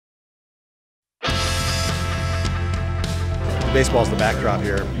Baseball's the backdrop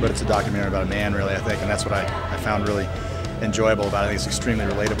here, but it's a documentary about a man, really, I think, and that's what I found really enjoyable about it. I think it's extremely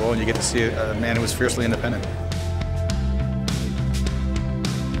relatable, and you get to see a man who was fiercely independent.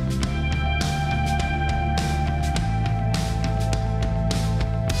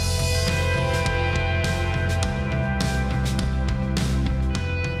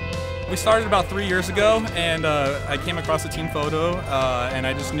 We started about 3 years ago, and I came across a team photo, and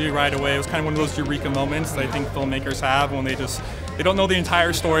I just knew right away. It was kind of one of those eureka moments that I think filmmakers have when they don't know the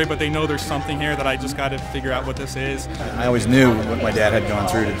entire story, but they know there's something here that I just got to figure out what this is. I always knew what my dad had gone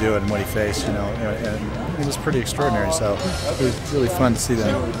through to do it and what he faced, you know, and it was pretty extraordinary. So it was really fun to see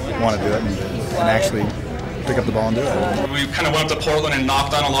them want to do it and actually pick up the ball and do it. We kind of went up to Portland and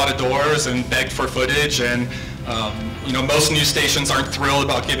knocked on a lot of doors and begged for footage, and you know, most news stations aren't thrilled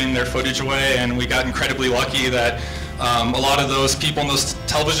about giving their footage away, and we got incredibly lucky that a lot of those people in those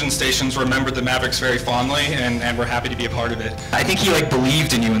television stations remembered the Mavericks very fondly, and we're happy to be a part of it. I think he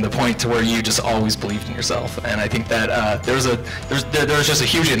believed in you in the point to where you just always believed in yourself, and I think that there was just a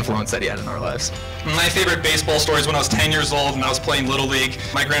huge influence that he had in our lives. My favorite baseball story is when I was 10 years old and I was playing Little League.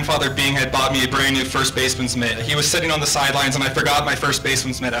 My grandfather Bing had bought me a brand new first baseman's mitt. He was sitting on the sidelines and I forgot my first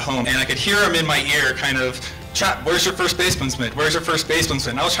baseman's mitt at home, and I could hear him in my ear kind of, "Chap, where's your first baseman's mitt? Where's your first baseman's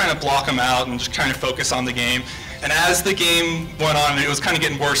mitt?" And I was trying to block him out and just trying to focus on the game. And as the game went on, it was kind of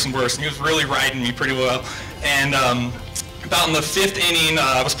getting worse and worse, and he was really riding me pretty well. And about in the 5th inning,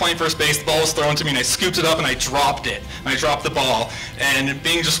 I was playing first base, the ball was thrown to me, and I scooped it up and I dropped it. And I dropped the ball, and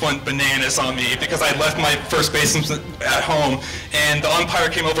Bing just went bananas on me because I had left my first baseman at home, and the umpire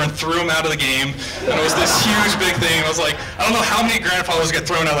came over and threw him out of the game. And it was this huge big thing. I was like, I don't know how many grandfathers get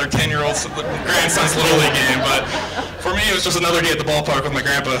thrown out of their 10-year-old's grandson's Little League game, but for me it was just another day at the ballpark with my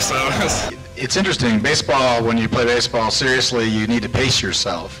grandpa. So. It's interesting. Baseball, when you play baseball seriously, you need to pace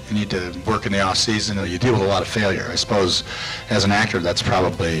yourself. You need to work in the off season. You deal with a lot of failure. I suppose as an actor, that's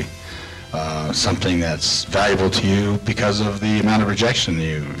probably something that's valuable to you because of the amount of rejection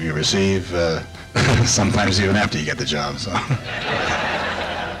you receive, sometimes even after you get the job. So.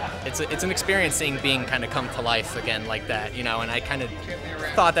 It's an experience seeing Bing kind of come to life again like that, you know, and I kind of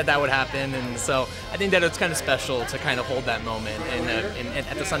thought that would happen, and so I think that it's kind of special to kind of hold that moment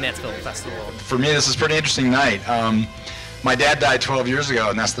at the Sundance Film Festival. For me, this is a pretty interesting night. My dad died 12 years ago,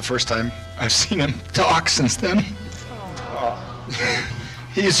 and that's the first time I've seen him talk since then.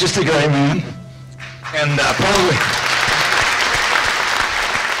 He's just a great man, and probably